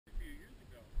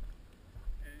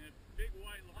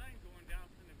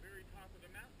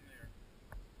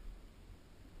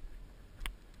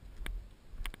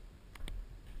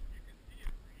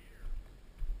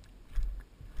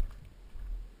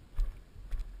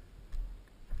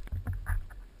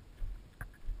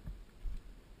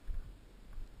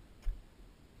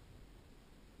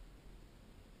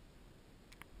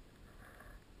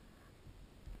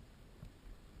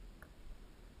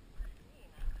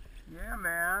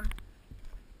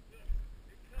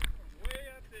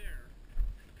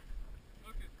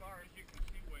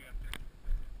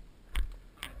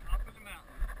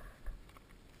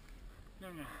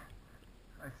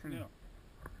I see. No.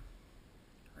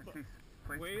 I see.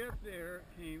 Places. Way up there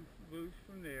came loose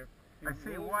from there. I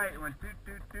see white. It went doot,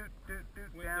 doot, doot, doot,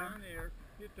 doot, went down. down there,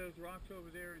 hit those rocks over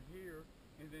there and here,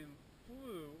 and then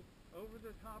flew over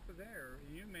the top of there.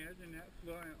 Can you imagine that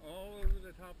flying all over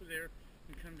the top of there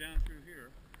and come down through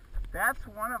here? That's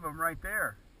one of them right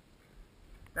there.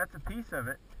 That's a piece of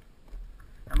it.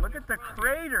 And look at the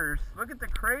craters. Look at the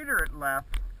crater it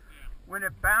left when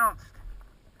it bounced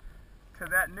to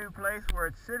that new place where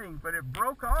it's sitting. But it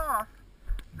broke off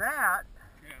that.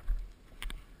 Yeah.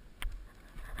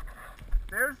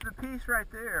 There's the piece right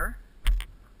there.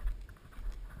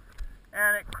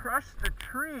 And it crushed the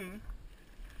tree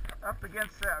up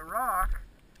against that rock.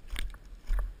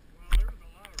 Well, there was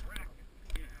a lot of racket.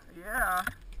 Yeah.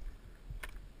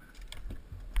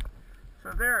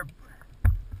 So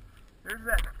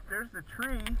there's the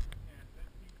tree. Yeah, that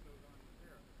piece goes on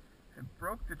there. It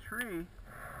broke the tree.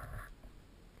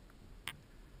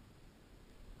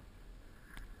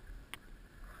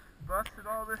 Busted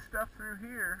all this stuff through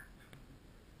here.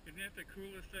 Isn't that the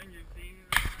coolest thing you've seen?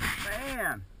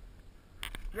 Man.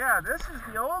 Yeah, this is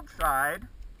the old side.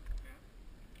 Yeah.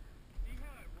 See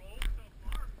how it rolled so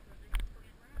far because it was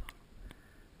pretty round.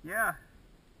 Yeah.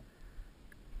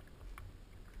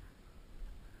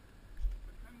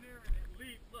 But come there and it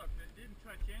leaped. Look, it didn't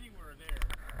touch anywhere there.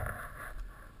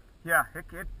 Yeah,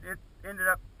 it ended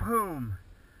up boom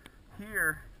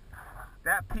here.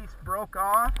 That piece broke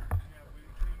off. Yeah, when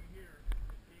it came here, it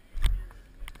came here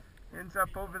and Ends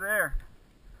up over there.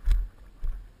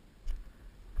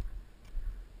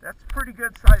 That's a pretty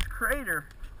good sized crater.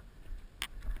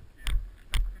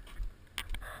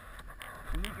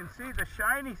 And you can see the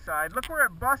shiny side. Look where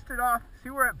it busted off. See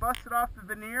where it busted off the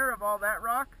veneer of all that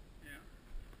rock? yeah.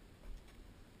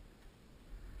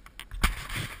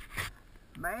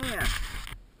 Man.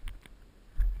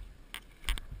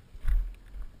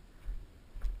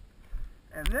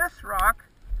 And this rock,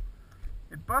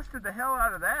 it busted the hell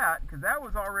out of that because that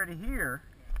was already here.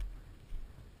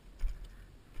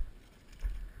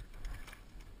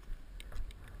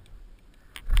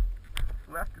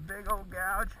 Left a big old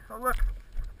gouge. Oh look,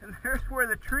 and there's where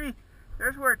a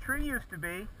tree used to be.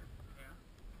 Yeah.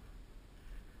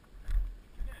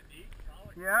 Isn't that neat?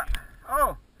 Solid Yeah.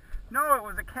 Oh, no, it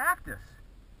was a cactus.